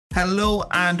Hello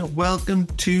and welcome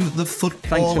to the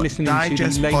Football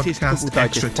Digest podcast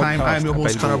Extra Time. I'm your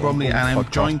host, Conor Bromley, and I'm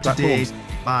joined today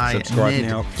by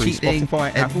Ned Keating.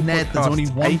 And Ned, there's only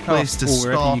one place to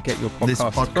start this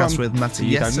podcast with, and that's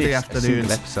yesterday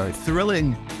afternoon's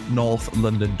thrilling North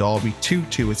London derby.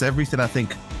 2-2. It's everything I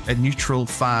think a neutral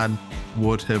fan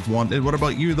would have wanted. What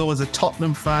about you, though, as a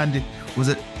Tottenham fan? Was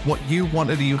it what you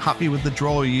wanted? Are you happy with the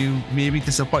draw? Are you maybe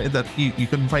disappointed that you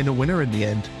couldn't find a winner in the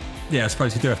end? Yeah, I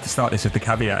suppose we do have to start this with the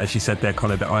caveat, as you said there,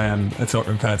 Conor, that I am a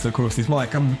Tottenham fan. So, of course, this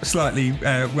might come slightly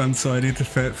one-sided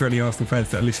for any Arsenal fans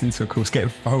that are listening. So, of course, get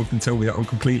involved and tell me that I'm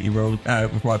completely wrong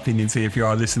with my opinions here if you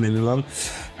are listening along.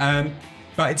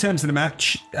 But in terms of the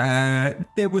match,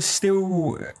 there was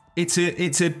still... It's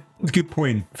a good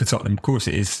point for Tottenham. Of course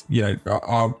it is. You know,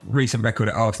 our recent record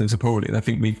at Arsenal is appalling. I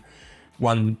think we've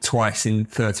won twice in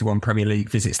 31 Premier League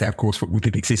visits. That, of course,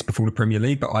 did exist before the Premier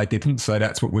League, but I didn't, so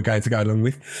that's what we're going to go along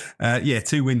with.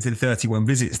 2 wins in 31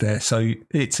 visits there, so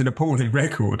it's an appalling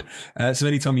record. So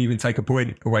anytime you even take a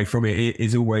point away from it, it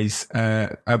is always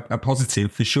a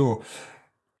positive for sure.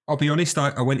 I'll be honest,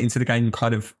 I went into the game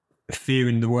kind of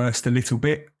fearing the worst a little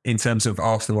bit in terms of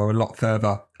Arsenal are a lot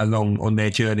further along on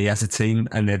their journey as a team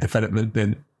and their development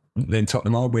than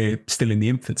Tottenham are. We're still in the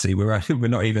infancy. We're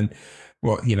not even...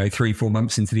 3-4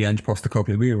 months into the Ange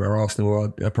Postecoglou era, where Arsenal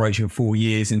are approaching 4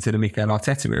 years into the Mikel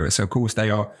Arteta era. So, of course, they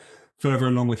are further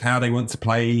along with how they want to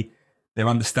play, their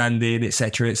understanding,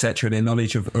 etc., their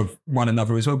knowledge of one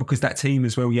another as well, because that team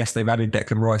as well, yes, they've added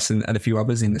Declan Rice and a few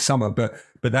others in the summer, but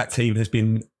that team has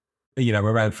been,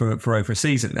 around for over a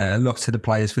season. Lots of the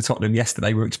players for Tottenham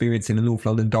yesterday were experiencing a North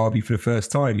London derby for the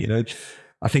first time,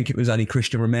 I think it was only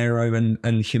Christian Romero and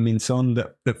Heung-min Son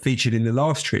that featured in the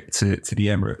last trip to the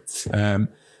Emirates.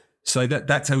 So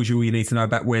that tells you all you need to know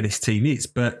about where this team is.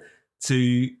 But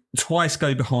to twice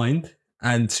go behind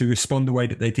and to respond the way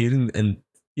that they did and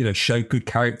show good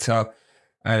character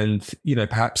and,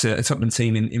 perhaps a Tottenham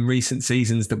team in recent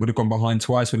seasons that would have gone behind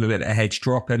twice would have let a hedge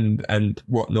drop and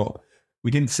whatnot. We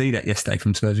didn't see that yesterday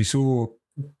from Spurs. We saw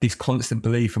this constant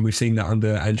belief, and we've seen that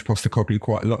under Ange Postecoglou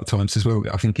quite a lot of times as well.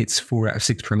 I think it's 4 out of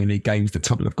 6 Premier League games that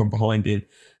Tottenham have gone behind in,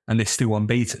 and they're still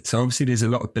unbeaten. So obviously there's a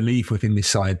lot of belief within this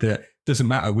side that doesn't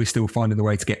matter, we're still finding a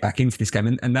way to get back into this game,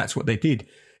 and that's what they did.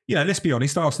 Let's be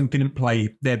honest, Arsenal didn't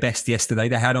play their best yesterday.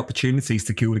 They had opportunities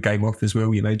to kill the game off as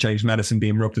well. James Maddison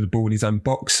being robbed of the ball in his own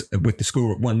box with the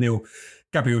score at 1-0.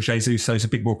 Gabriel Jesus shows a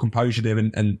bit more composure there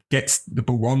and gets the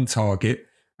ball on target,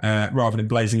 rather than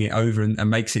blazing it over and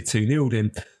makes it 2-0.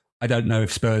 Then I don't know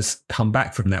if Spurs come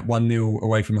back from that. 1-0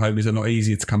 away from home is a lot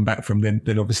easier to come back from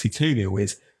than obviously 2-0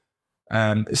 is.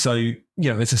 As I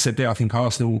said there, I think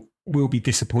Arsenal will be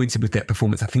disappointed with their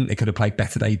performance. I think they could have played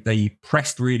better. They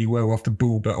pressed really well off the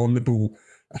ball, but on the ball,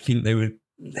 I think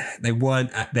they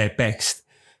weren't at their best.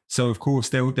 So, of course,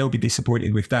 they'll be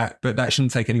disappointed with that, but that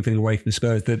shouldn't take anything away from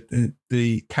Spurs.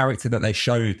 The character that they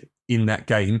showed in that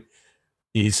game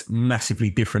is massively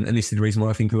different, and this is the reason why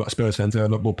I think a lot of Spurs fans are a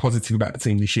lot more positive about the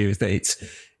team this year, is that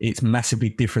it's massively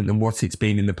different than what it's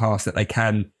been in the past, that they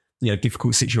can,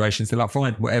 difficult situations, they're like,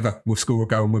 fine, whatever, we'll score a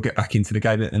goal and we'll get back into the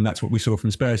game, and that's what we saw from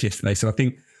Spurs yesterday. So I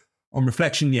think on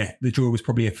reflection, the draw was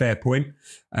probably a fair point,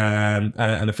 and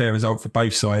a fair result for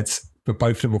both sides, but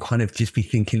both of them will kind of just be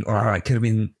thinking, all right, could have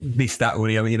been this, that, or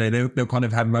they'll kind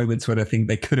of have moments where they think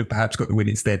they could have perhaps got the win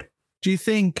instead. Do you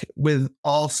think with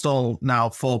Arsenal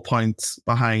now 4 points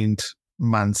behind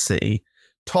Man City,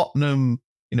 Tottenham,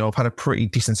 have had a pretty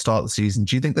decent start of the season,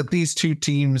 do you think that these two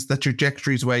teams, the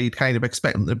trajectories where you'd kind of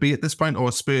expect them to be at this point,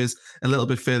 or Spurs a little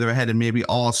bit further ahead, and maybe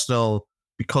Arsenal,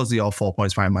 because they are 4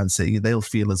 points behind Man City, they'll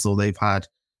feel as though they've had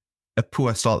a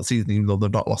poor start of the season, even though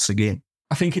they've not lost a game?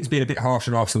 I think it's been a bit harsh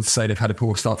on Arsenal to say they've had a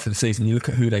poor start to the season. You look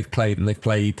at who they've played, and they've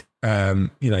played,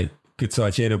 good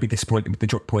sides. They'll be disappointed with the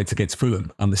drop points against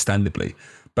Fulham, understandably.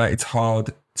 But it's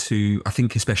hard to, I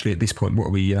think, especially at this point, what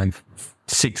are we,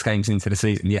 6 games into the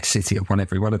season? Yes, City have won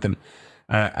every one of them.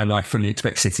 And I fully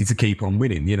expect City to keep on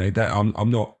winning. That I'm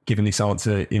not giving this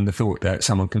answer in the thought that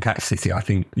someone can catch City. I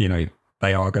think,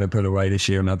 they are going to pull away this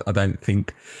year. And I don't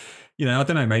think, I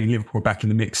don't know, maybe Liverpool are back in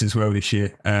the mix as well this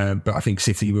year. But I think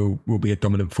City will be a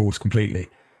dominant force completely.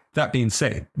 That being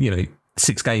said,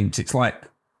 6 games, it's like,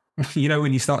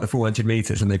 when you start the 400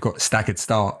 metres and they've got staggered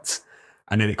starts,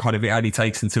 and then it only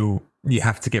takes until you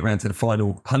have to get around to the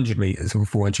final 100 metres of a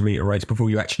 400 metre race before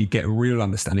you actually get a real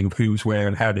understanding of who's where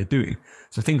and how they're doing.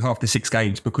 So I think after 6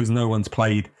 games, because no one's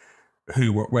played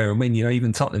who, what, where and when,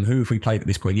 even Tottenham, who have we played at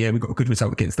this point? Yeah, we got a good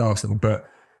result against Arsenal, but,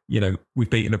 we've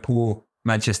beaten a poor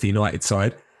Manchester United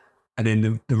side. And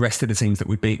then the rest of the teams that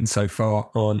we've beaten so far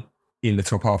aren't in the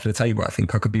top half of the table. I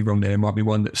think I could be wrong there. There might be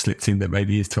one that slipped in that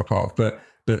maybe is top half, but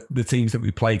but the teams that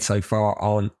we played so far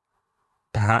aren't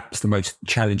perhaps the most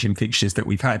challenging fixtures that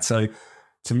we've had. So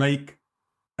to make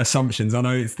assumptions, I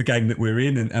know it's the game that we're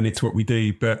in and it's what we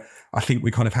do, but I think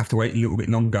we kind of have to wait a little bit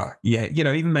longer. Yeah,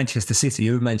 even Manchester City,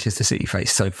 who have Manchester City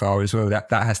faced so far as well, that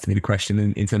has to be the question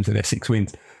in terms of their 6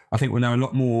 wins. I think we'll know a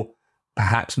lot more,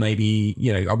 perhaps maybe,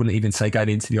 I wouldn't even say going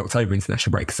into the October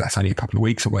international break because that's only a couple of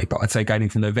weeks away, but I'd say going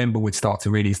into November we'd start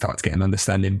to get an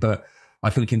understanding. But I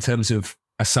think in terms of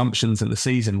assumptions in the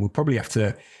season, we'll probably have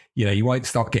to, you won't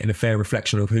start getting a fair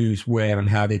reflection of who's where and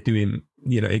how they're doing,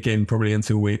 again, probably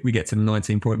until we get to the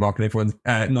 19-point mark and everyone's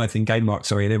 19-game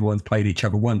mark, and everyone's played each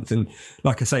other once. And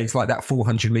like I say, it's like that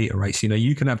 400-metre race.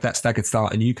 You can have that staggered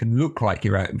start and you can look like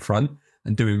you're out in front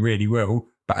and doing really well.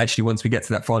 But actually, once we get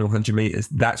to that final 100 metres,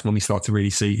 that's when we start to really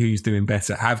see who's doing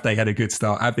better. Have they had a good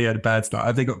start? Have they had a bad start?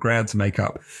 Have they got ground to make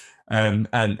up? And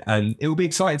it will be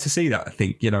exciting to see that, I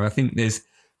think. I think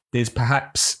there's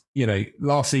perhaps,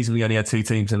 last season we only had 2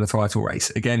 teams in the title race.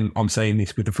 Again, I'm saying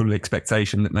this with the full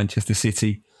expectation that Manchester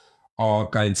City are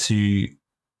going to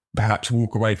perhaps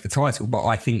walk away with the title. But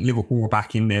I think Liverpool are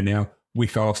back in there now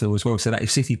with Arsenal as well. So that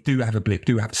if City do have a blip,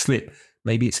 do have a slip,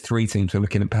 maybe it's 3 teams we're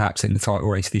looking at perhaps in the title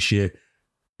race this year.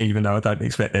 Even though I don't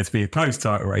expect there to be a close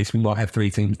title race, we might have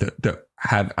 3 teams that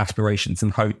have aspirations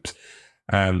and hopes.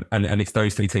 And it's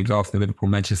those 3 teams, Arsenal, Liverpool,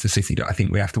 Manchester City, that I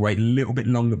think we have to wait a little bit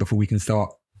longer before we can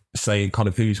start saying kind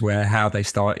of who's where, how they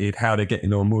started, how they're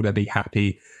getting on, will they be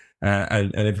happy,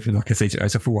 and everything. Like I said,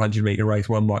 it's a 400-metre race.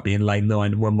 One might be in lane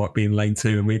 9 and one might be in lane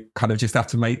 2, and we kind of just have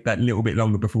to make that little bit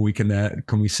longer before we can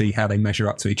we see how they measure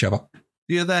up to each other.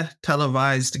 The other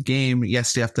televised game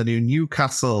yesterday afternoon,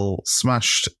 Newcastle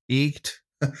smashed 8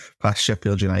 past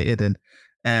Sheffield United,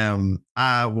 and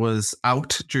I was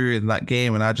out during that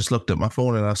game and I just looked at my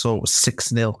phone and I saw it was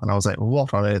 6-0 and I was like,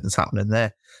 what on earth is happening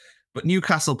there? But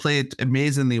Newcastle played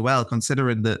amazingly well,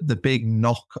 considering the big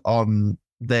knock on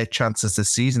their chances this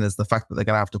season is the fact that they're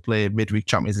going to have to play midweek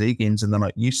Champions League games and they're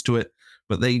not used to it.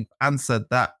 But they answered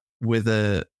that with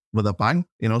a bang.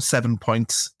 7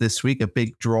 points this week, a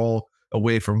big draw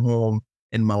away from home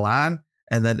in Milan,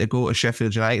 and then to go to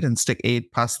Sheffield United and stick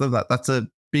 8 past them. That's a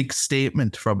big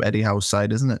statement from Eddie Howe's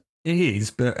side, isn't it? It is,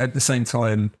 but at the same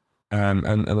time,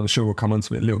 and I'm sure we'll come on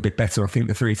to it a little bit better, I think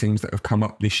the 3 teams that have come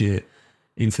up this year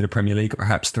into the Premier League are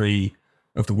perhaps 3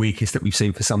 of the weakest that we've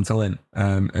seen for some time.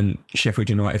 And Sheffield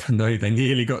United, I know they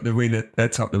nearly got the win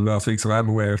at Tottenham last week, so I'm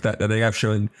aware of that they have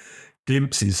shown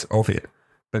glimpses of it.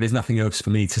 But there's nothing else for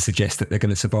me to suggest that they're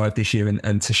going to survive this year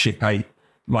and to ship 8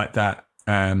 like that.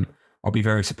 I'll be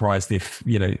very surprised if,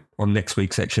 on next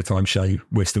week's Extra Time show,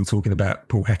 we're still talking about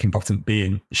Paul Heckingbottom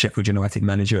being Sheffield United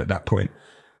manager at that point.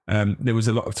 There was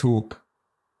a lot of talk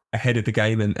ahead of the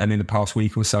game and in the past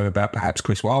week or so about perhaps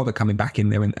Chris Wilder coming back in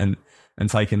there and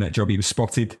taking that job. He was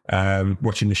spotted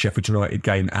watching the Sheffield United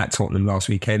game at Tottenham last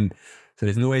weekend. So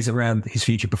there's noise around his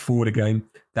future before the game.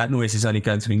 That noise is only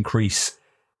going to increase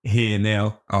here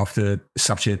now after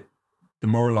such a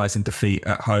demoralising defeat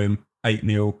at home,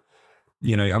 8-0.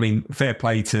 Fair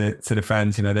play to the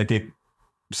fans. They did.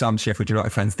 Some Sheffield United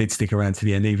fans did stick around to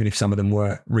the end, even if some of them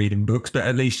were reading books. But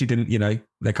at least you didn't,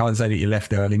 they can't say that you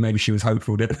left early. Maybe she was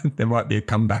hopeful that there might be a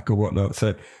comeback or whatnot.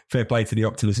 So fair play to the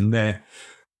optimism there.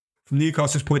 From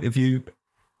Newcastle's point of view,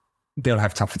 they'll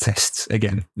have tougher tests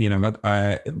again.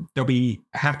 They'll be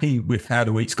happy with how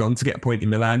the week's gone to get a point in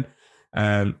Milan.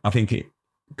 I think it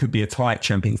could be a tight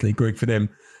Champions League group for them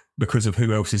because of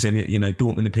who else is in it.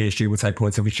 Dortmund and PSG will take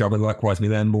points off each other. Likewise,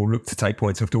 Milan will look to take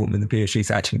points off Dortmund and PSG.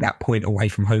 So actually that point away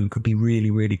from home could be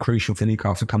really, really crucial for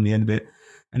Newcastle come the end of it.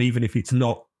 And even if it's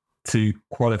not to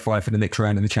qualify for the next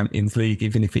round of the Champions League,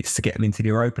 even if it's to get them into the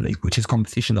Europa League, which is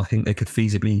competition, I think they could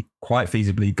quite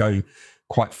feasibly go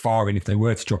quite far in if they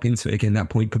were to drop into it. Again, that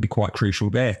point could be quite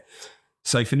crucial there.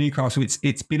 So for Newcastle,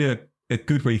 it's been a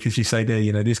good week, as you say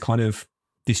there. There's kind of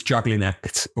this juggling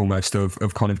act almost of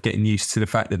kind of getting used to the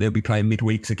fact that they'll be playing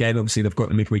midweeks again. Obviously, they've got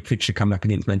the midweek fixture coming up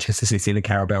against Manchester City in the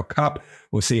Carabao Cup.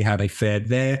 We'll see how they fared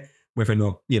there. Whether or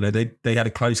not, they had a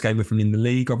close game with them in the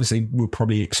league. Obviously, we'll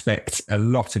probably expect a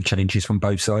lot of changes from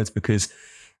both sides because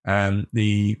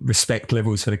the respect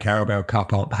levels for the Carabao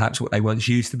Cup aren't perhaps what they once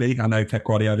used to be. I know Pep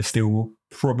Guardiola still will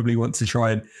probably want to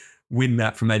try and win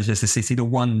that from Manchester City. The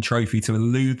one trophy to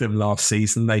elude them last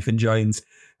season, Nathan Jones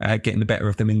getting the better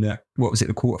of them in the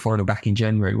quarterfinal back in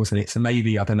January, wasn't it? So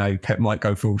maybe, I don't know, Pep might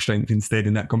go full strength instead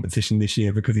in that competition this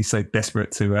year because he's so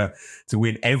desperate to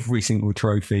win every single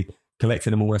trophy,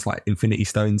 collecting them almost like infinity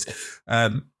stones.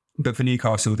 But for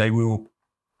Newcastle, they will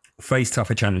face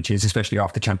tougher challenges, especially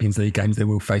after Champions League games. They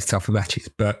will face tougher matches,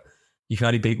 but you can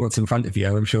only beat what's in front of you.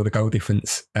 I'm sure the goal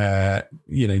difference,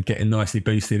 getting nicely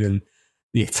boosted and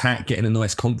the attack getting a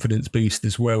nice confidence boost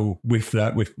as well with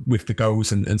that, with the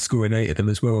goals and scoring 8 of them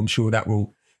as well. I'm sure that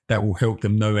will help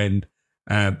them no end.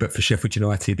 But for Sheffield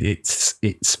United, it's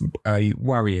a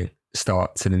worrying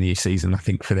start to the new season, I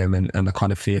think, for them, and I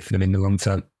kind of fear for them in the long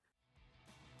term.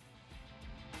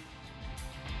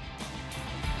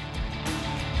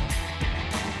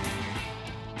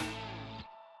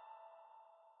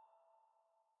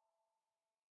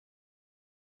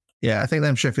 Yeah, I think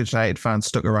them Sheffield United fans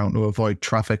stuck around to avoid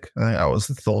traffic. I think that was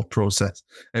the thought process.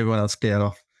 Everyone else cleared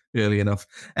off early enough.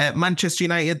 Manchester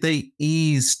United, they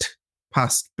eased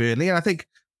past Burnley. And I think,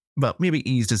 well, maybe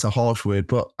eased is a harsh word,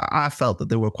 but I felt that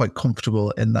they were quite comfortable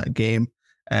in that game.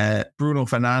 Bruno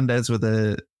Fernandes with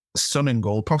a stunning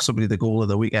goal, possibly the goal of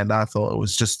the weekend. I thought it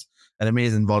was just an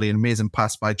amazing volley, an amazing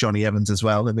pass by Johnny Evans as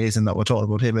well. Amazing that we're talking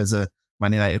about him as a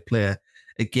Man United player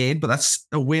again, but that's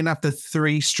a win after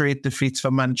 3 straight defeats for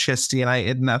Manchester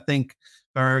United. And I think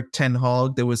for Ten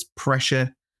Hag, there was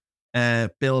pressure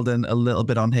building a little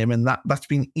bit on him, and that's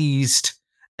been eased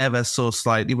ever so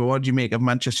slightly. But what do you make of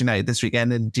Manchester United this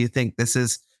weekend? And do you think this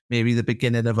is maybe the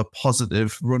beginning of a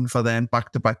positive run for them,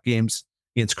 back-to-back games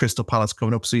against Crystal Palace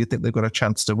coming up? So you think they've got a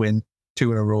chance to win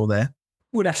 2 in a row there?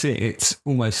 Well, that's it. It's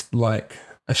almost like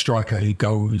a striker who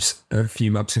goes a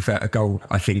few months without a goal.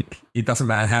 I think it doesn't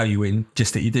matter how you win,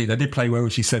 just that you do. They did play well,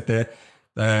 as you said there.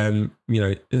 They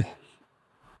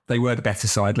were the better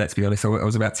side, let's be honest. I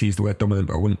was about to use the word dominant,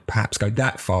 but I wouldn't perhaps go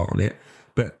that far on it.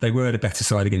 But they were the better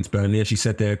side against Burnley. As you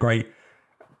said there, great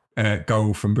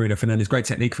goal from Bruno Fernandes, great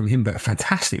technique from him, but a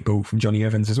fantastic ball from Johnny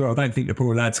Evans as well. I don't think the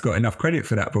poor lad's got enough credit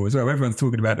for that ball as well. Everyone's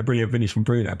talking about the brilliant finish from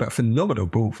Bruno, but a phenomenal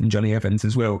ball from Johnny Evans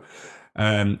as well.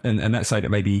 And that's something that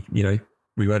maybe,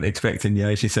 we weren't expecting,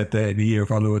 as you said there, the year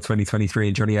of our Lord 2023,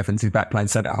 and Johnny Evans is back playing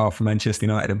centre half for Manchester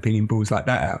United and pinging balls like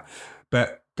that out.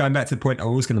 But going back to the point I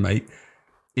was going to make,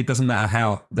 it doesn't matter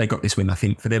how they got this win. I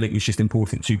think for them it was just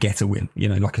important to get a win.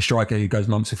 Like a striker who goes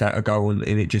months without a goal and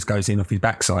it just goes in off his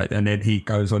backside, and then he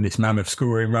goes on this mammoth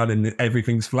scoring run and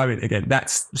everything's flowing again.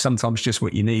 That's sometimes just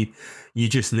what you need. You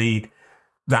just need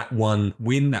that one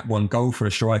win, that one goal for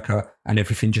a striker, and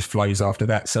everything just flows after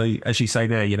that. So as you say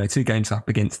there, 2 games up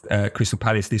against Crystal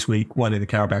Palace this week, 1 in the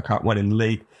Carabao Cup, 1 in the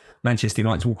league. Manchester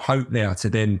United will hope now to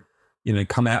then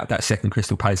come out of that second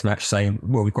Crystal Palace match saying,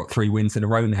 well, we've got 3 wins in a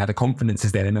row, and how the confidence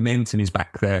is there, the momentum is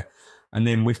back there. And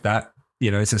then with that,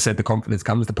 as I said, the confidence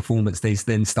comes, the performance, they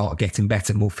then start getting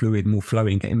better, more fluid, more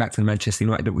flowing, getting back to the Manchester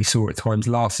United that we saw at times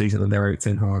last season under Erik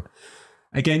ten Hag.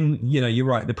 Again, you're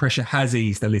right, the pressure has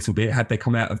eased a little bit. Had they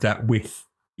come out of that with,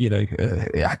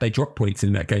 had they dropped points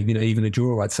in that game, even a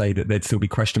draw, I'd say that there'd still be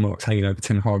question marks hanging over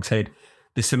Ten Hag's head.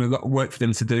 There's still a lot of work for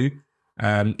them to do.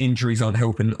 Injuries aren't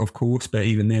helping, of course, but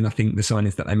even then, I think the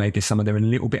signings that they made this summer, they're a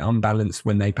little bit unbalanced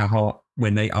when they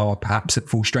are perhaps at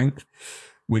full strength,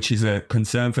 which is a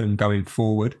concern for them going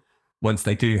forward once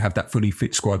they do have that fully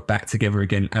fit squad back together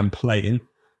again and playing.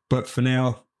 But for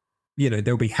now,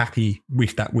 they'll be happy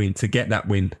with that win, to get that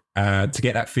win, to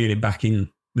get that feeling back in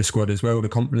the squad as well. The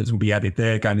confidence will be added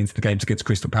there going into the games against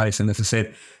Crystal Palace. And as I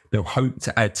said, they'll hope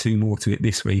to add 2 more to it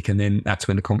this week. And then that's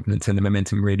when the confidence and the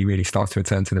momentum really, really starts to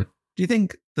return to them. Do you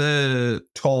think the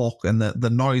talk and the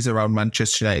noise around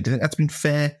Manchester United, do you think that's been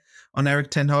fair on Erik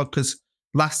ten Hag? Because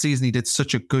last season he did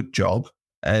such a good job,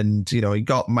 and he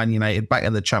got Man United back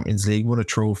in the Champions League, won a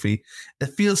trophy. It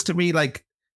feels to me like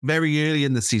very early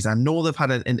in the season, I know they've had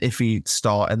an iffy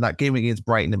start, and that game against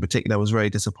Brighton in particular was very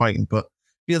disappointing, but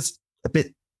feels a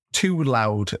bit too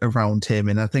loud around him.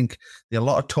 And I think there's a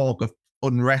lot of talk of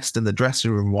unrest in the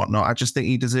dressing room and whatnot. I just think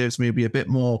he deserves maybe a bit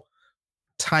more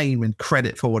time and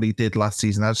credit for what he did last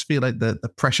season. I just feel like the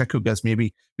pressure cooker's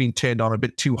maybe been turned on a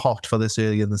bit too hot for this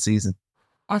early in the season.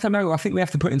 I don't know. I think we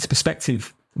have to put into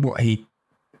perspective what he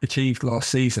achieved last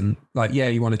season. Like, yeah,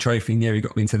 he won a trophy, and yeah, he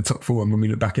got into the top 4. And when we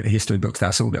look back at the history books,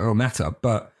 that's all that will matter.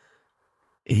 But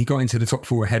he got into the top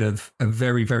 4 ahead of a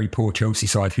very, very poor Chelsea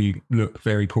side who look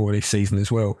very poor this season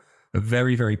as well. A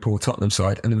very, very poor Tottenham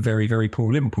side, and a very, very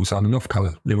poor Liverpool side, an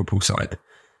off-colour Liverpool side.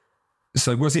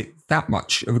 So was it that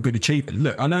much of a good achievement?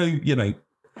 Look, I know,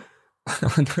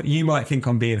 you might think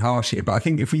I'm being harsh here, but I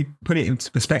think if we put it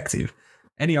into perspective,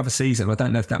 any other season, I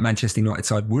don't know if that Manchester United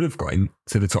side would have got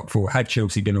into the top 4 had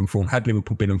Chelsea been on form, had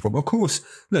Liverpool been on form. Of course,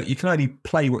 look, you can only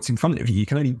play what's in front of you. You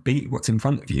can only beat what's in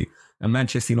front of you. And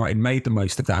Manchester United made the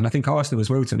most of that. And I think Arsenal as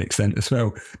well to an extent as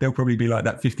well. They'll probably be like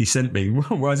that 50 Cent meme.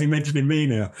 Why is he mentioning me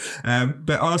now?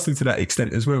 But Arsenal to that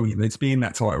extent as well, to be in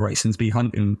that title race and to be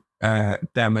hunting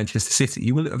down Manchester City,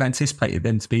 you wouldn't have anticipated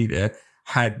them to be there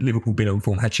had Liverpool been on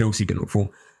form, had Chelsea been on form.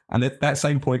 And that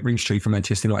same point rings true for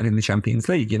Manchester United in the Champions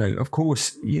League. Of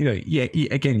course,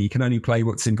 again, you can only play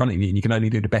what's in front of you, and you can only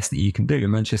do the best that you can do.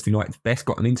 And Manchester United's best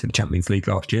got them into the Champions League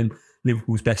last year, and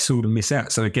Liverpool's best saw them miss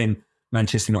out. So again,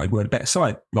 Manchester United were the better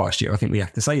side last year. I think we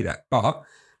have to say that. But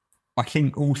I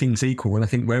think all things equal, and I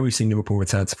think where we've seen Liverpool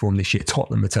return to form this year,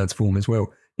 Tottenham return to form as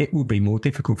well, it will be more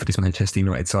difficult for this Manchester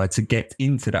United side to get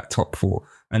into that top four.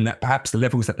 And that perhaps the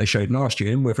levels that they showed last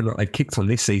year, and whether or not they've kicked on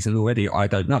this season already, I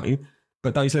don't know.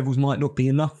 But those levels might not be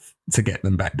enough to get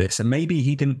them back there. So maybe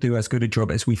he didn't do as good a job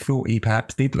as we thought he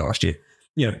perhaps did last year.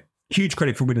 Huge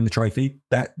credit for winning the trophy.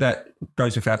 That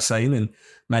goes without saying. And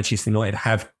Manchester United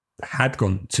had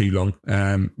gone too long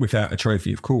without a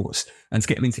trophy, of course. And to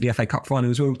get them into the FA Cup final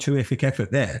as well, terrific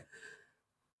effort there.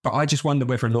 But I just wonder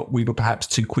whether or not we were perhaps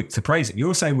too quick to praise him.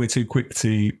 You're saying we're too quick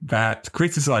to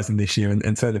criticise him this year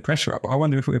and turn the pressure up. But I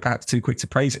wonder if we were perhaps too quick to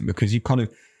praise him, because you kind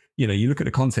of, you look at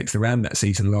the context around that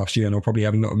season last year, and I'll probably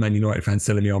have a lot of Man United fans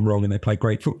telling me I'm wrong and they play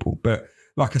great football. But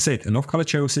like I said, an off-colour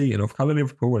Chelsea, an off-colour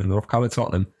Liverpool, and an off-colour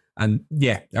Tottenham. And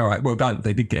yeah, all right, well done.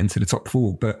 They did get into the top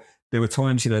four. But there were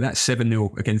times, that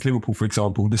 7-0 against Liverpool, for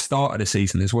example, the start of the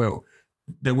season as well.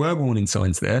 There were warning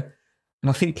signs there. And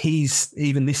I think he's,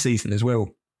 even this season as well,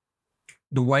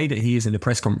 the way that he is in the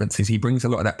press conferences, he brings a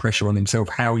lot of that pressure on himself,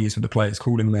 how he is with the players,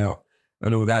 calling them out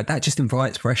and all that. That just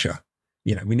invites pressure.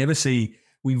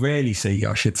 We rarely see,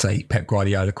 I should say, Pep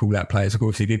Guardiola call out players. Of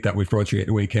course, he did that with Rodri at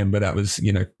the weekend, but that was,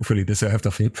 fully deserved,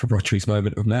 I think, for Rodri's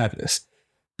moment of madness.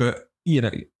 But,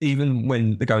 even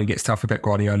when the going gets tough for Pep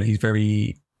Guardiola, he's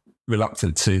very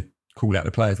reluctant to call out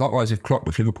the players. Likewise with Klopp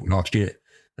with Liverpool last year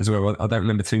as well. I don't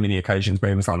remember too many occasions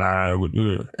where he was like,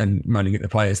 and moaning at the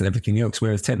players and everything else.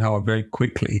 Whereas Ten Hag very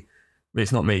quickly,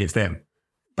 it's not me, it's them,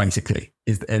 basically.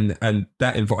 And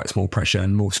that invites more pressure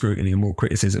and more scrutiny and more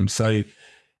criticism. So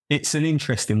it's an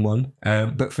interesting one.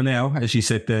 But for now, as you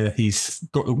said, he's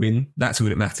got the win. That's all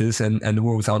that matters. And the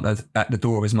Wolves aren't at the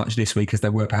door as much this week as they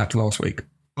were perhaps last week.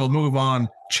 We'll move on.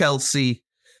 Chelsea.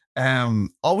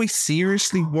 Are we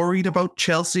seriously worried about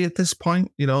Chelsea at this point?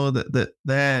 That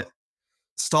their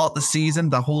start the season,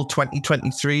 the whole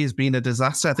 2023 has been a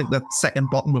disaster. I think they're second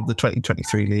bottom of the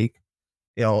 2023 league.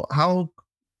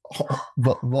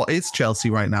 What is Chelsea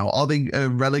right now? Are they a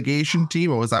relegation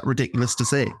team, or is that ridiculous to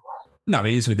say? No,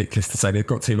 it is ridiculous to say. They've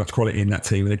got too much quality in that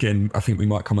team. And again, I think we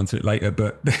might come onto it later,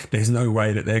 but there's no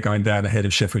way that they're going down ahead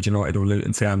of Sheffield United or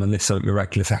Luton Town unless something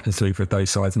miraculous happens to either of those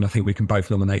sides. And I think we can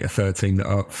both nominate a third team that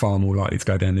are far more likely to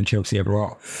go down than Chelsea ever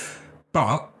are.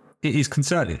 But it is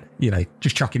concerning,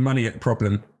 just chucking money at the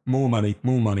problem, more money,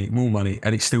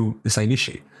 and it's still the same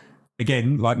issue.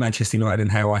 Again, like Manchester United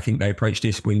and how I think they approach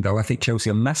this window, I think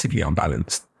Chelsea are massively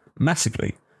unbalanced.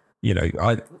 Massively.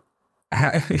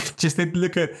 Just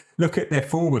look at their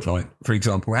forward line, for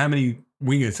example. How many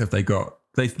wingers have they got?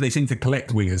 They seem to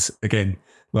collect wingers, again,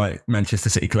 like Manchester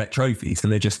City collect trophies,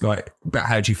 and they're just like, but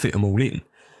how do you fit them all in?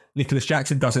 Nicholas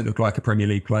Jackson doesn't look like a Premier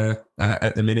League player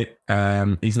at the minute.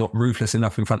 He's not ruthless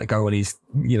enough in front of goal, and he's,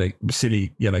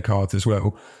 silly yellow cards as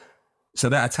well. So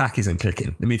that attack isn't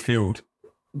clicking. The midfield,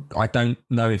 I don't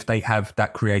know if they have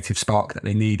that creative spark that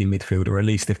they need in midfield, or at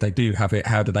least if they do have it,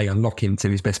 how do they unlock him to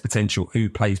his best potential? Who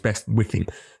plays best with him?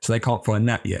 So they can't find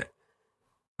that yet.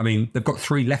 I mean, they've got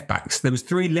 3 left backs. There was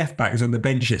 3 left backs on the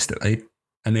bench yesterday,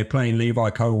 and they're playing Levi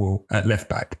Colwill at left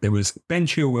back. There was Ben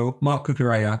Chilwell, Mark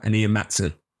Cucurella, and Ian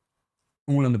Maatsen,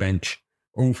 all on the bench,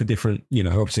 all for different,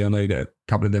 obviously I know that a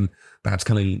couple of them perhaps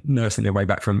kind of nursing their way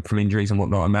back from injuries and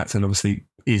whatnot, and Maatsen obviously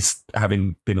is,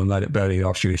 having been on loan at Burnley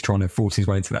last year, is trying to force his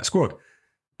way into that squad.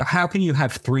 But how can you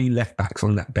have 3 left backs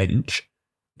on that bench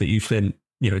that you spent,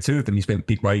 2 of them you spent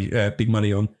big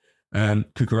money on?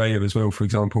 Cucurella as well, for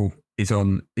example, is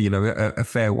on, a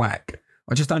fair whack.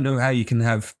 I just don't know how you can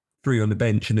have 3 on the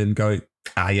bench and then go,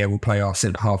 we'll play our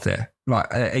centre half there. Like,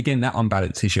 again, that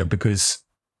unbalance issue, because,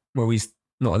 well, he's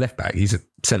not a left back, he's a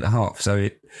centre half. So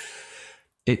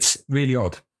it's really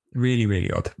odd, really,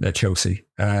 really odd at Chelsea.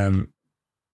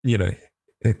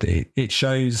 It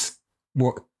shows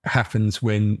what happens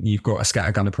when you've got a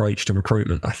scattergun approach to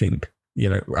recruitment, I think.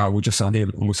 We'll just sign him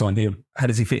and we'll sign him. How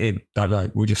does he fit in? Don't know.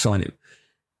 We'll just sign him.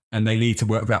 And they need to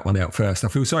work that one out first. I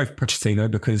feel sorry for Pochettino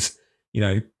because,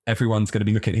 everyone's going to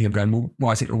be looking at him going, well,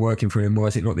 why is it not working for him? Why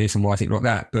is it not this and why is it not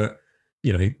that? But,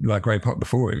 like Graham Potter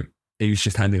before him, he was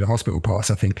just handed a hospital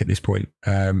pass, I think, at this point.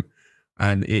 And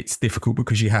it's difficult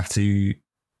because you have to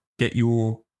get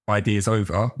your ideas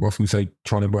over whilst also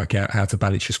trying to work out how to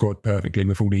balance your squad perfectly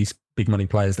with all these big money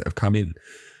players that have come in.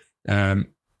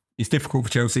 It's difficult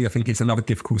for Chelsea. I think it's another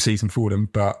difficult season for them,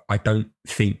 but I don't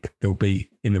think they'll be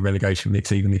in the relegation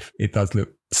mix, even if it does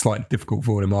look slightly difficult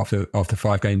for them after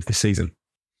 5 games this season.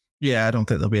 Yeah, I don't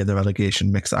think they'll be in the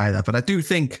relegation mix either. But I do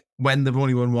think when they've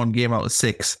only won one game out of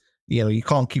 6, you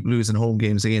can't keep losing home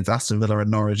games against Aston Villa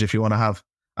and Norwich if you want to have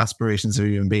aspirations of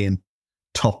even being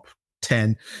top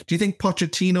 10. Do you think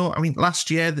Pochettino,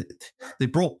 last year they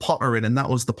brought Potter in and that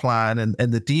was the plan and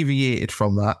they deviated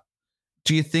from that.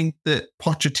 Do you think that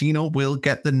Pochettino will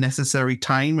get the necessary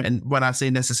time? And when I say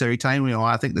necessary time,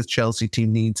 I think the Chelsea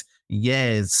team needs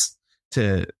years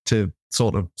to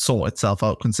sort of sort itself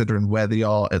out, considering where they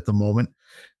are at the moment.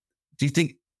 Do you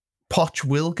think Poch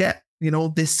will get,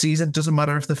 this season? Doesn't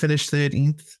matter if they finish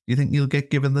 13th. Do you think you'll get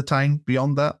given the time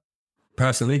beyond that?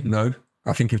 Personally, no.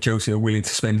 I think if Chelsea are willing to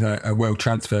spend a world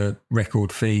transfer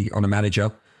record fee on a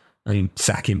manager and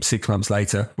sack him 6 months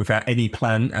later without any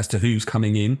plan as to who's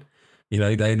coming in,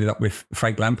 they ended up with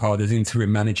Frank Lampard as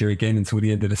interim manager again until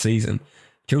the end of the season.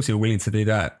 Chelsea are willing to do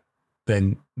that,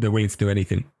 then they're willing to do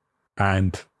anything.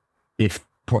 And if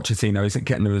Pochettino isn't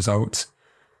getting the results,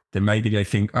 then maybe they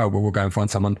think, oh, well, we'll go and find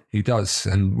someone who does,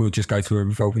 and we'll just go to a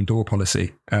revolving door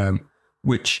policy,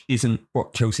 which isn't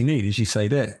what Chelsea need, as you say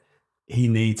there.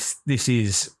 This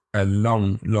is a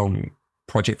long, long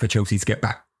project for Chelsea to get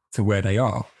back to where they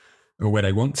are, or where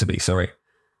they want to be, sorry.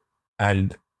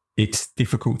 And it's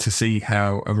difficult to see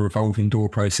how a revolving door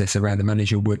process around the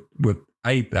manager would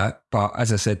aid that. But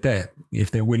as I said there,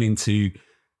 if they're willing to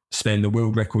spend the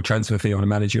world record transfer fee on a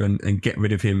manager and get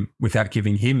rid of him without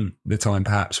giving him the time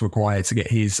perhaps required to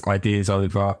get his ideas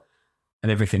over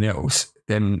and everything else,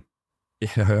 then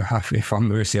if I'm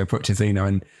Mauricio Pochettino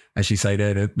and, as you say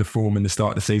there, the form and the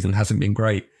start of the season hasn't been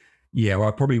great,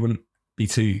 I probably wouldn't be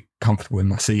too comfortable in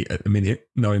my seat at the minute,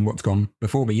 knowing what's gone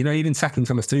before me. Even sacking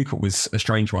Thomas Tuchel was a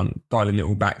strange one, dialing it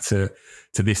all back to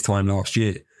this time last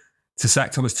year. To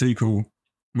sack Thomas Tuchel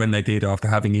when they did after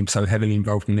having him so heavily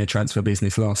involved in their transfer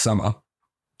business last summer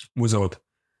was odd.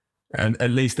 And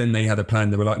at least then they had a plan.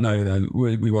 They were like, no,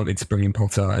 we wanted to bring in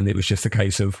Potter, and it was just a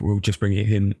case of, we'll just bring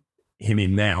him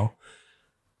in now.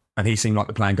 And he seemed like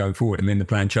the plan going forward. And then the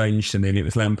plan changed, and then it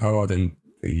was Lampard, and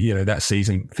that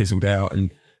season fizzled out.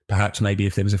 And perhaps maybe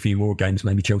if there was a few more games,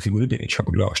 maybe Chelsea would have been in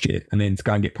trouble last year. And then to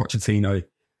go and get Pochettino,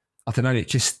 I don't know,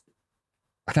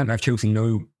 I don't know if Chelsea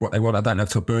know what they want. I don't know if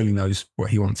Todd Boehly knows what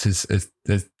he wants as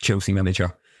Chelsea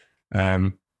manager.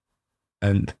 And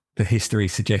the history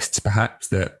suggests perhaps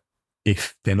that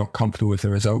if they're not comfortable with the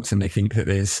results and they think that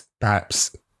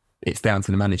it's down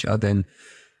to the manager, then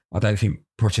I don't think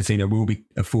Pochettino will be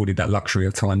afforded that luxury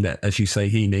of time that, as you say,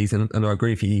 he needs. And I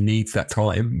agree with you, he needs that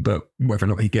time, but whether or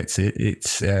not he gets it,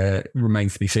 it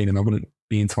remains to be seen. And I wouldn't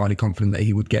be entirely confident that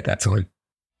he would get that time.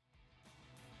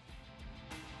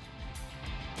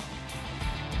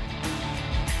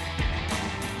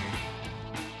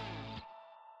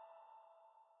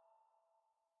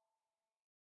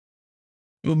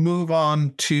 We'll move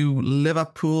on to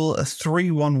Liverpool, a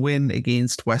 3-1 win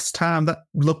against West Ham. That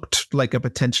looked like a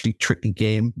potentially tricky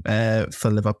game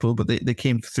for Liverpool, but they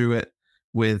came through it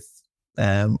with,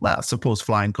 I suppose,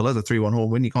 flying colours. A 3-1 home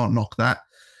win, you can't knock that.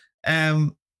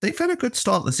 They've had a good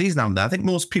start to the season, haven't they? I think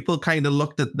most people kind of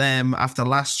looked at them after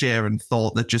last year and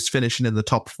thought that just finishing in the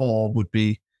top 4 would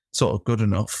be sort of good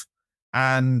enough.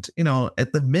 And,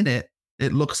 at the minute,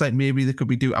 it looks like maybe they could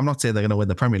be I'm not saying they're going to win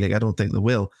the Premier League. I don't think they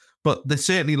will. But they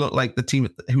certainly look like the team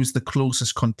who's the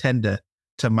closest contender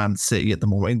to Man City at the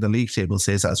moment. I think the league table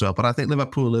says that as well. But I think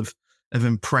Liverpool have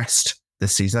impressed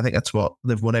this season. I think that's what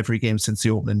they've won every game since the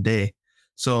opening day.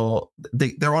 So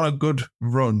they're on a good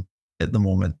run at the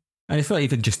moment. And it's not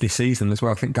even just this season as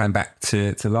well. I think going back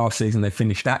to last season, they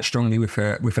finished that strongly with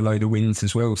a load of wins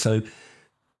as well. So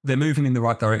they're moving in the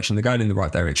right direction. They're going in the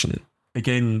right direction.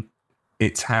 Again,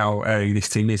 it's how this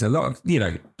team is. A lot of,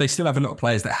 they still have a lot of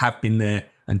players that have been there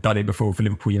and done it before for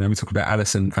Liverpool. We talk about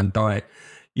Alisson, Van Dijk.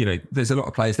 There's a lot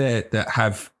of players there that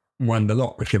have won the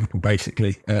lot with Liverpool,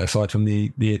 basically, aside from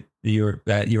the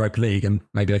Europa League, and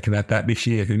maybe they can add that this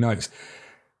year, who knows.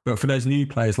 But for those new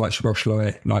players like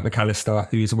Szoboszlai, like McAllister,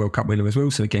 who is a World Cup winner as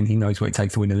well, so again, he knows what it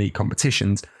takes to win elite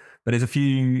competitions. But there's a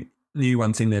few new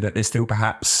ones in there that they're still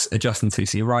perhaps adjusting to.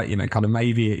 So you're right, kind of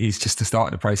maybe it is just the start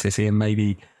of the process here, and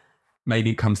maybe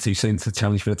it comes too soon to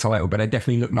challenge for the title, but they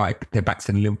definitely look like they're back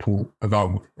to the Liverpool of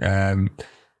old. The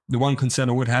one concern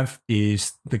I would have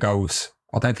is the goals.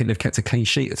 I don't think they've kept a clean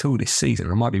sheet at all this season.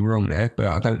 I might be wrong there, but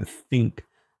I don't think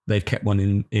they've kept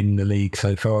one in the league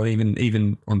so far.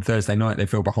 Even on Thursday night, they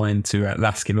fell behind to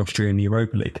Lask in Austria in the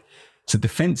Europa League. So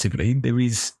defensively, there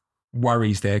is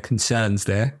worries there, concerns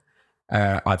there,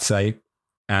 I'd say.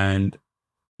 And,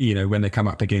 when they come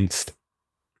up against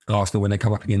Arsenal, when they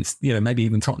come up against, maybe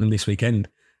even Tottenham this weekend,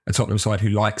 a Tottenham side who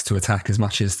likes to attack as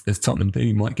much as Tottenham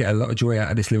do, might get a lot of joy out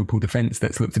of this Liverpool defence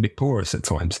that's looked a bit porous at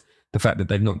times. the fact that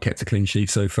they've not kept a clean sheet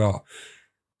so far.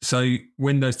 So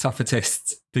when those tougher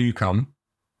tests do come,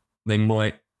 they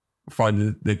might find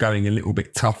that they're going a little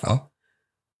bit tougher.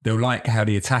 They'll like how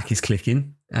the attack is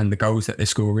clicking and the goals that they're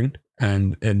scoring,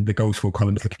 and the goals for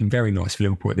column is looking very nice for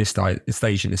Liverpool at this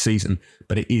stage in the season.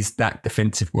 But it is that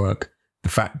defensive work, the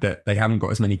fact that they haven't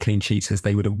got as many clean sheets as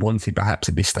they would have wanted perhaps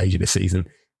at this stage of the season.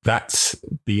 That's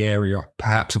the area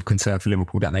perhaps of concern for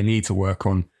Liverpool that they need to work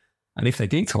on. And if they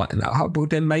do tighten that up, well,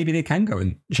 then maybe they can go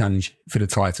and challenge for the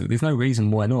title. There's no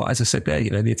reason why not. As I said there,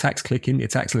 the attack's clicking, the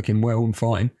attack's looking well and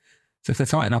fine. So if they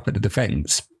tighten up at the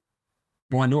defence,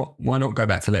 why not? Why not go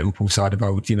back to Liverpool side of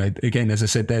old? Again, as I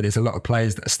said there, there's a lot of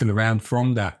players that are still around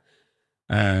from that,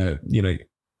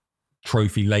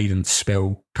 trophy-laden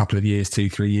spell, couple of years,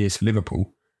 2-3 years for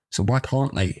Liverpool. So why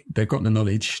can't they? They've got the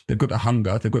knowledge, they've got the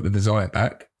hunger, they've got the desire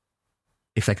back.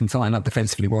 If they can tighten up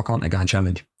defensively, why can't they go and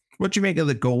challenge? What do you make of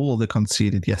the goal they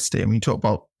conceded yesterday? I mean, you talk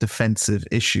about defensive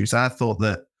issues. I thought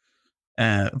that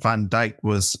Van Dijk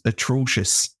was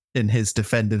atrocious in his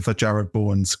defending for Jared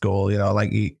Bowen's goal.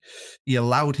 He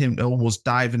allowed him to almost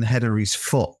dive and header his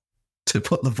foot to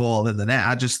put the ball in the net.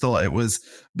 I just thought it was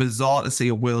bizarre to see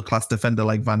a world-class defender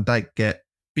like Van Dijk get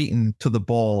beaten to the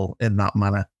ball in that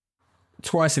manner.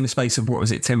 Twice in the space of,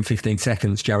 10-15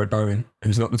 seconds, Jared Bowen,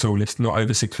 who's not the tallest, not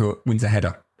over 6 foot, wins a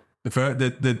header.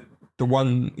 The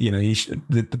one,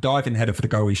 the diving header for the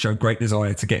goal, he showed great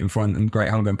desire to get in front and great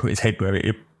hunger and put his head where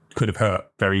it could have hurt,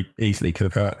 very easily could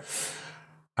have hurt.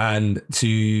 And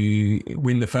to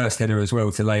win the first header as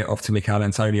well, to lay it off to Mikel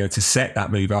Antonio to set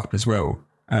that move up as well.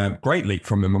 Great leap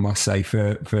from him, I must say,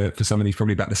 for someone who's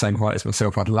probably about the same height as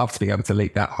myself. I'd love to be able to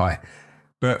leap that high.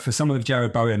 But for someone of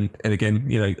Jared Bowen, and again,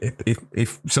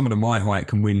 if someone of my height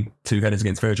can win 2 headers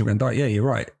against Virgil van Dijk, yeah, you're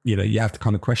right. You have to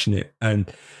kind of question it.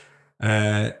 And,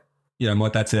 my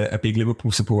dad's a big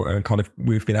Liverpool supporter, and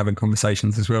we've been having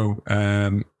conversations as well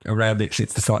around it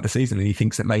since the start of the season. And he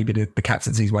thinks that maybe the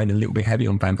captaincy's weighing a little bit heavy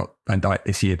on Van Dijk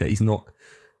this year, that he's not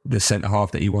the centre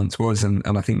half that he once was. And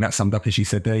I think that summed up, as you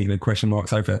said there, question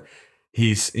marks over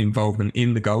his involvement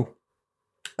in the goal.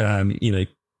 You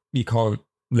can't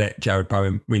let Jared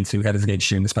Bowen win 2 headers against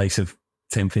you in the space of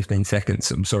 10-15 seconds.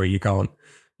 I'm sorry, you can't.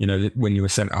 When you're a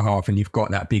centre half and you've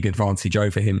got that big advantage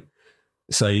over him.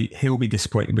 So he'll be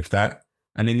disappointed with that.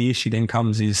 And then the issue then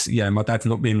comes is, my dad's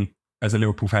not been, as a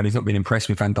Liverpool fan, he's not been impressed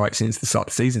with Van Dijk since the start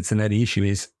of the season. So now the issue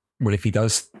is, well, if he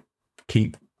does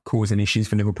keep causing issues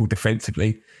for Liverpool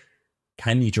defensively,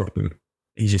 can you drop him?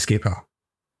 He's your skipper.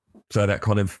 So that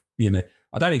kind of,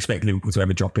 I don't expect Liverpool to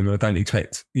ever drop him, and I don't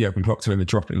expect Jurgen Klopp to ever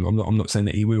drop him. I'm not saying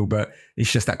that he will, but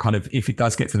it's just that kind of, if it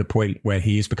does get to the point where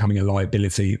he is becoming a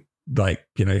liability, like,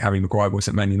 Harry Maguire was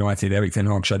at Man United, Eric Ten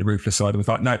Hag showed the ruthless side and was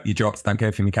like, no, you dropped, don't care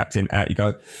if you're my captain, out you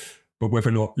go. But whether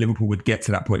or not Liverpool would get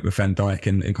to that point with Van Dijk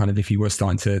and kind of if he was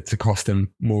starting to cost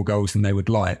them more goals than they would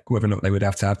like, whether or not they would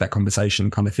have to have that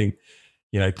conversation kind of thing.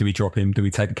 Do we drop him? Do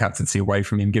we take the captaincy away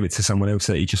from him, give it to someone else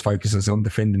that he just focuses on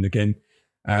defending again?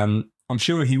 I'm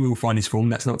sure he will find his form.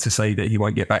 That's not to say that he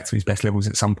won't get back to his best levels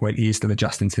at some point. He is still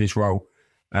adjusting to this role.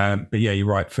 But yeah, you're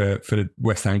right. For the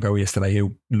West Ham goal yesterday,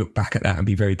 he'll look back at that and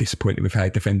be very disappointed with how he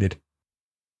defended.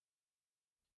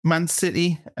 Man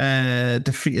City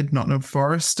defeated Nottingham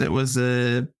Forest. It was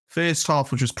a first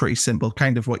half, which was pretty simple,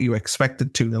 kind of what you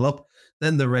expected, 2-0 up.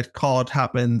 Then the red card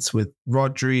happens with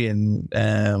Rodri, and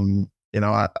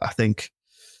I think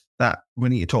that we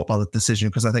need to talk about the decision,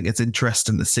 because I think it's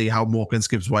interesting to see how Morgan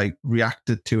Gibbs-White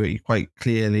reacted to it. He quite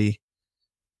clearly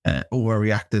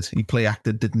overreacted. He play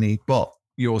acted, didn't he? But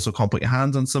you also can't put your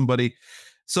hands on somebody.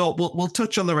 So we'll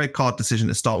touch on the red card decision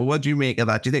to start with. What do you make of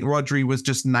that? Do you think Rodri was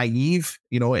just naive,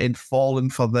 in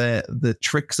falling for the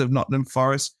tricks of Nottingham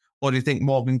Forest? Or do you think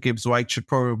Morgan Gibbs-White should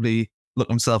probably look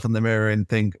himself in the mirror and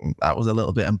think that was a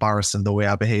little bit embarrassing the way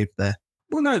I behaved there?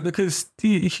 Well, no, because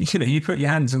you put your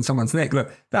hands on someone's neck.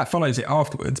 Look, that follows it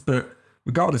afterwards, but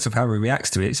regardless of how he reacts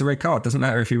to it, it's a red card. Doesn't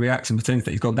matter if he reacts and pretends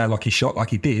that he's gone down like he shot like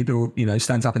he did, or,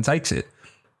 stands up and takes it.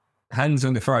 Hands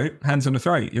on the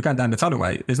throat. You're going down the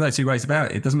tunnelway. There's no two ways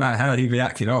about it. It doesn't matter how he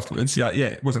reacted afterwards. Yeah,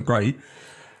 it wasn't great.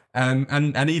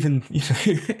 And even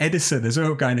Edison as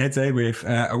well, going head to head with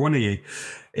Awoniyi.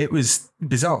 It was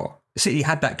bizarre. City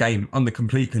had that game under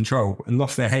complete control and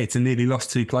lost their heads and nearly lost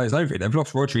 2 players over it. They've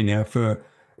lost Rodri now for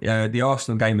the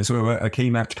Arsenal game as well, a key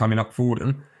match coming up for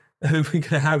them. Who we're going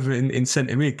to have in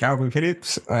centre mid, Calvin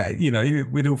Phillips.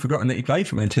 We'd all forgotten that he played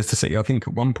for Manchester City, I think,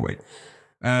 at one point.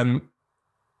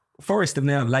 Forest have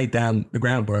now laid down the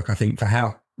groundwork, I think, for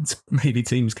how maybe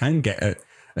teams can get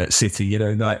at City.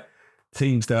 Like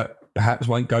teams that perhaps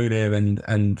won't go there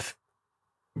and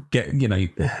get,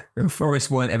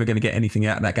 Forest weren't ever going to get anything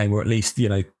out of that game, or at least,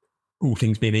 all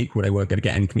things being equal, they weren't going to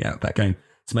get anything out of that game.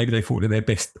 So maybe they thought that their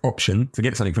best option to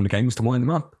get something from the game was to wind them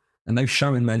up. And they've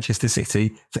shown Manchester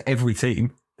City, for every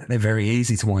team, that they're very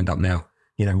easy to wind up now.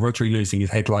 Rodri losing his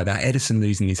head like that, Edison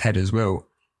losing his head as well.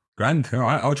 Grand, all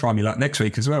right, I'll try me luck next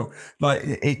week as well.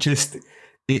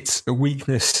 It's a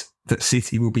weakness that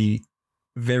City will be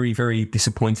very, very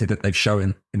disappointed that they've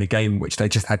shown in a game which they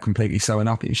just had completely sewn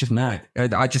up. It was just mad.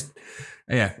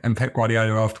 And Pep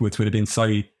Guardiola afterwards would have been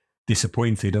so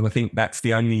disappointed. And I think that's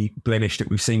the only blemish that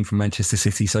we've seen from Manchester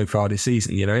City so far this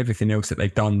season. Everything else that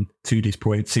they've done to this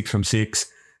point, 6 from 6,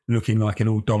 looking like an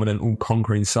all-dominant,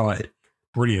 all-conquering side.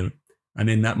 Brilliant. And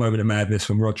in that moment of madness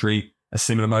from Rodri, a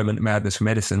similar moment of madness from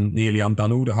Edison, nearly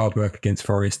undone all the hard work against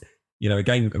Forest. A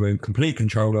game that they were in complete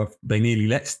control of. They nearly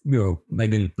they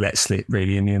didn't let slip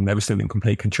really in the end. They were still in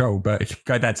complete control. But if you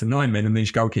go down to 9 men and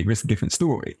lose goalkeeper, it's a different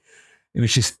story. It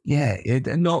was just,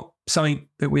 not something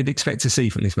that we'd expect to see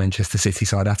from this Manchester City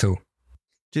side at all.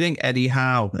 Do you think Eddie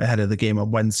Howe, ahead of the game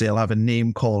on Wednesday, will have a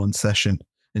name calling session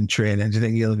in training? Do you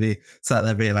think he'll be sat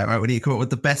there being like, right, we need to come up with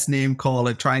the best name call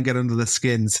and try and get under the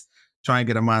skins, try and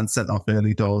get a man sent off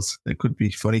early doors? It could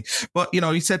be funny. But,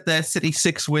 he said there, City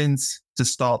 6 wins to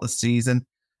start the season.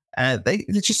 They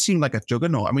just seem like a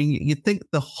juggernaut. I mean, you'd think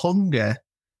the hunger,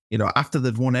 after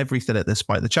they've won everything at this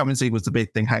point, the Champions League was the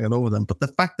big thing hanging over them. But the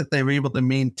fact that they were able to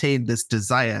maintain this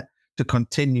desire to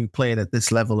continue playing at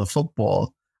this level of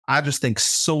football, I just think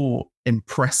so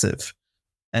impressive.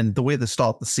 And the way they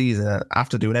start the season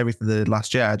after doing everything they did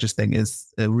last year, I just think is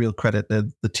a real credit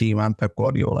to the team and Pep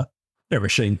Guardiola. They're a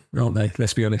machine, aren't they?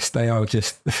 Let's be honest. They are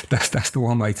just, that's the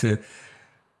one way to...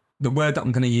 The word that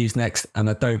I'm going to use next, and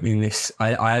I don't mean this,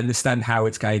 I understand how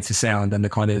it's going to sound and the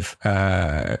kind of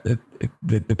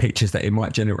the pictures that it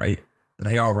might generate, but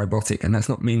they are robotic. And that's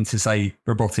not mean to say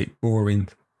robotic, boring,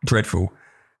 dreadful.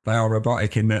 They are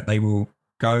robotic in that they will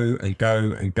go and go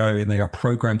and go, and they are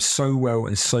programmed so well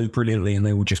and so brilliantly, and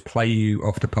they will just play you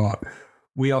off the park.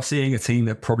 We are seeing a team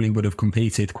that probably would have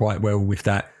competed quite well with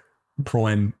that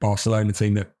prime Barcelona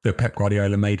team that Pep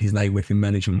Guardiola made his name with in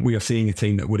management. We are seeing a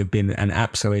team that would have been an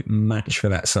absolute match for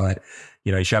that side.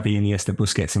 Xavi, Iniesta,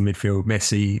 Busquets in midfield,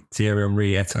 Messi, Thierry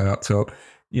Henry, Eto'o up top.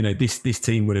 This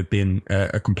team would have been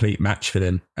a complete match for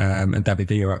them. And David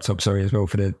Villa up top, as well,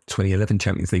 for the 2011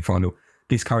 Champions League final.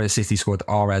 This current City squad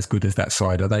are as good as that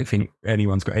side. I don't think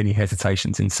anyone's got any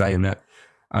hesitations in saying that.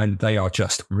 And they are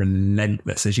just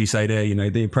relentless, as you say there.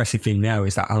 The impressive thing now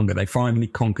is that hunger. They finally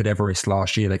conquered Everest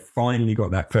last year. They finally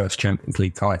got that first Champions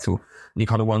League title. And you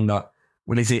kind of wonder,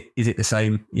 well, is it the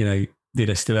same? Do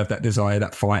they still have that desire,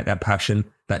 that fight, that passion,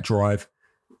 that drive?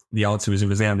 The answer is a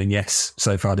resounding yes.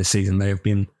 So far this season, they have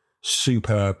been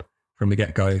superb from the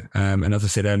get-go. And as I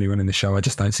said earlier on in the show, I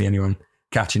just don't see anyone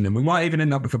catching them. We might even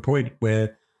end up with a point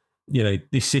where,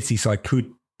 this City side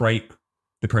could break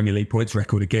the Premier League points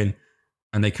record again.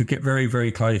 And they could get very, very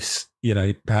close,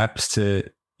 perhaps to,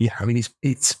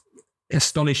 it's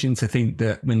astonishing to think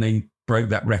that when they broke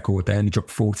that record, they only dropped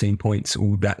 14 points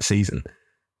all that season.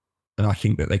 And I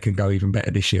think that they can go even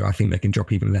better this year. I think they can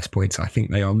drop even less points. I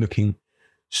think they are looking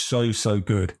so, so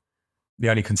good. The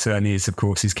only concern is, of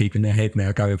course, is keeping their head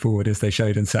now going forward, as they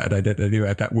showed on Saturday, that they do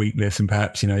have that weakness. And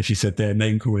perhaps, as you said, their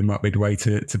name calling might be the way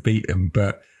to beat them.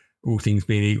 But all things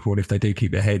being equal, if they do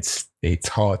keep their heads, it's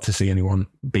hard to see anyone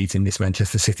beating this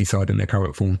Manchester City side in their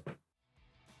current form.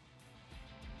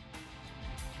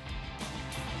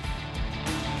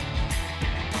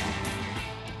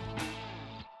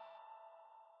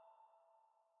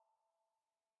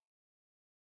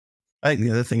 I think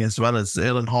the other thing as well is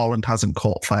Erling Haaland hasn't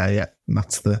caught fire yet, and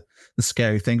that's the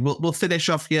scary thing. We'll finish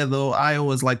off here, though. I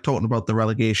always like talking about the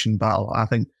relegation battle. I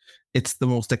think it's the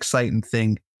most exciting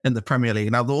thing in the Premier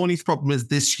League. Now, the only problem is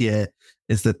this year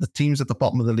is that the teams at the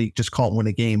bottom of the league just can't win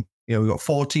a game. We've got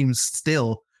 4 teams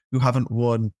still who haven't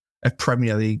won a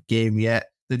Premier League game yet.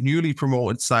 The newly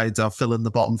promoted sides are filling the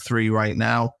bottom 3 right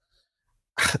now.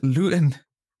 Luton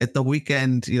at the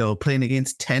weekend, playing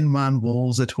against 10-man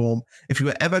Wolves at home. If you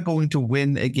were ever going to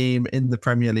win a game in the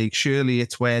Premier League, surely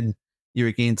it's when you're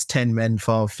against 10 men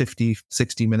for 50,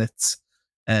 60 minutes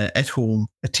at home,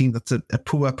 a team that's a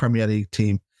poor Premier League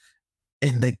team.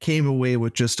 And they came away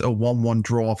with just a 1-1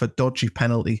 draw off a dodgy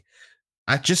penalty.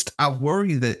 I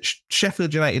worry that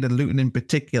Sheffield United and Luton in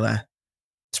particular,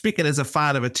 speaking as a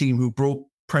fan of a team who broke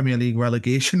Premier League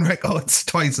relegation records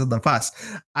twice in the past,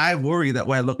 I worry that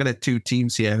we're looking at 2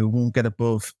 teams here who won't get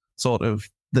above sort of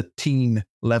the teen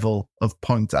level of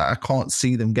points. I can't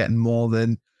see them getting more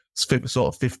than sort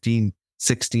of 15,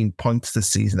 16 points this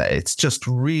season. It's just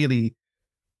really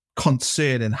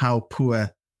concerning how poor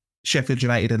Sheffield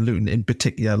United and Luton in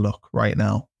particular look right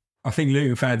now. I think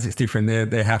Luton fans, it's different.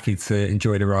 They're happy to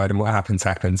enjoy the ride, and what happens,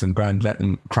 and Brand let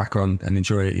them crack on and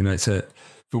enjoy it. It's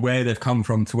for where they've come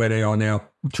from to where they are now,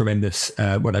 tremendous,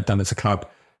 what they've done as a club.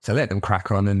 So let them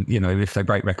crack on, and if they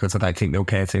break records, I don't think they'll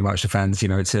care too much. The fans,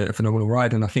 it's a phenomenal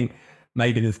ride, and I think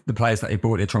maybe the players that they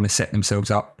bought, they're trying to set themselves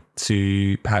up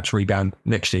to perhaps rebound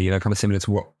next year. Kind of similar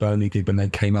to what Burnley did when they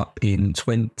came up in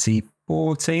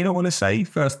 2014. I want to say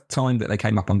first time that they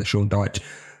came up under Sean Dyche,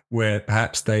 where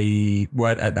perhaps they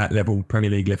weren't at that level, Premier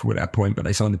League level at that point, but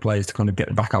they signed the players to kind of get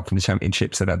them back up from the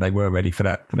Championship so that they were ready for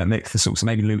that next assault. So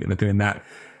maybe Luton are doing that.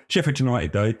 Sheffield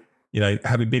United, though,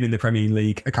 having been in the Premier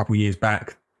League a couple of years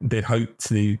back, they'd hope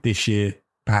to this year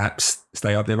perhaps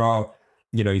stay up. There are,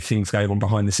 things going on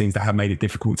behind the scenes that have made it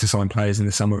difficult to sign players in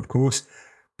the summer, of course.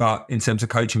 But in terms of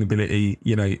coaching ability,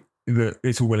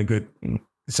 it's all well and good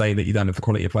saying that you don't have the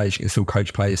quality of players. You can still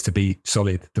coach players to be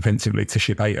solid defensively. To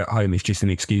ship 8 at home is just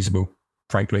inexcusable,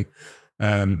 frankly.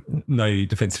 No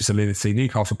defensive solidity.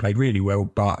 Newcastle played really well,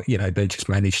 but they just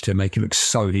managed to make it look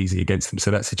so easy against them.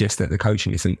 So that suggests that the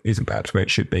coaching isn't perhaps where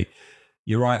it should be.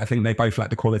 You're right. I think they both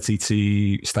lack the quality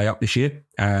to stay up this year.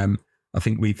 I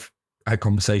think we've had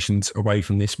conversations away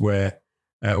from this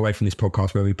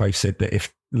podcast where we both said that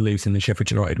if Luton and Sheffield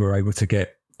United were able to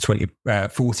get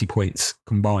 40 points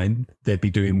combined, they'd be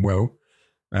doing well.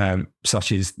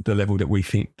 Such is the level that we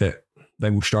think that they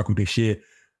will struggle this year.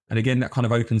 And again, that kind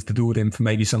of opens the door then for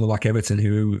maybe someone like Everton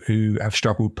who have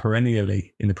struggled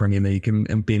perennially in the Premier League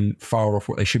and been far off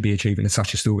what they should be achieving as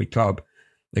such a storied club.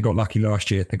 They got lucky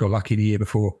last year. They got lucky the year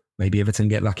before. Maybe Everton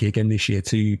get lucky again this year.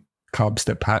 2 clubs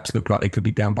that perhaps look like they could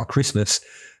be down by Christmas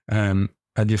and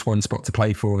just one spot to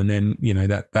play for. And then,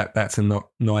 that's a lot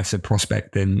nicer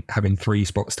prospect than having 3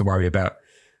 spots to worry about.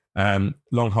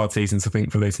 Long, hard seasons, I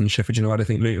think, for Luton and Sheffield United. I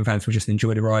think Luton fans will just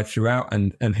enjoy the ride throughout,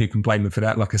 and who can blame them for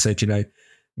that? Like I said,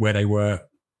 where they were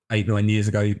 8-9 years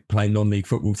ago playing non-league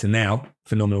football to now,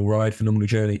 phenomenal ride, phenomenal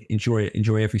journey. Enjoy it,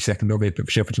 enjoy every second of it. But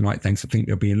for Sheffield United, I think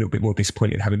they'll be a little bit more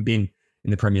disappointed having been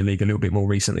in the Premier League a little bit more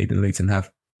recently than Luton have.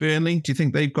 Burnley, do you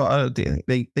think they've got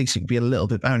they seem to be a little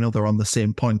bit, I know they're on the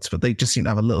same points, but they just seem to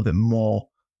have a little bit more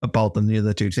about than the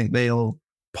other two. Do you think they'll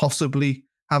possibly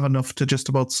have enough to just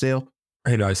about stay up?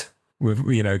 Who knows? With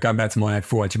going back to my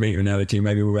 400 metre analogy,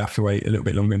 maybe we'll have to wait a little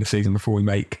bit longer in the season before we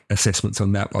make assessments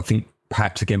on that. But I think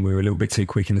perhaps again we were a little bit too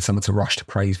quick in the summer to rush to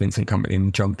praise Vincent Kompany and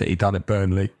the jump that he'd done at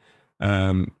Burnley. He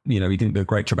didn't do a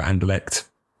great job at Anderlecht,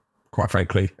 quite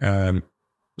frankly.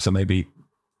 So maybe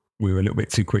we were a little bit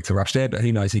too quick to rush there, but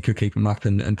who knows, he could keep him up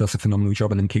and does a phenomenal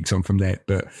job and then kicks on from there.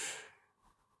 But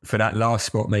for that last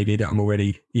spot, maybe that I'm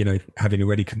already, having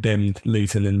already condemned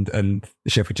Luton and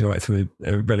Sheffield United to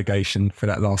a relegation for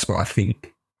that last spot, I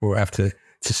think we'll have to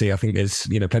see. I think there's,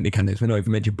 plenty of candidates. We're not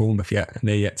even mentioned Bournemouth yet, and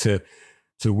they're yet to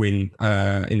win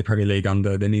in the Premier League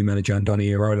under the new manager, Andoni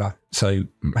Iraola. So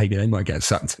maybe they might get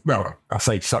sucked. Well, I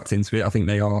say sucked into it. I think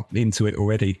they are into it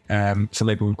already. So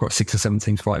maybe we've got 6 or 7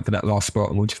 teams fighting for that last spot,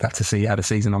 and we'll just have to see how the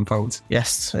season unfolds.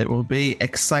 Yes, it will be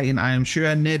exciting, I am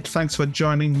sure. Ned, thanks for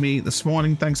joining me this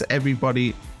morning. Thanks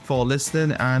everybody for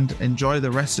listening, and enjoy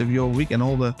the rest of your week and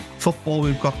all the football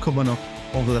we've got coming up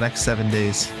over the next 7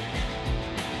 days.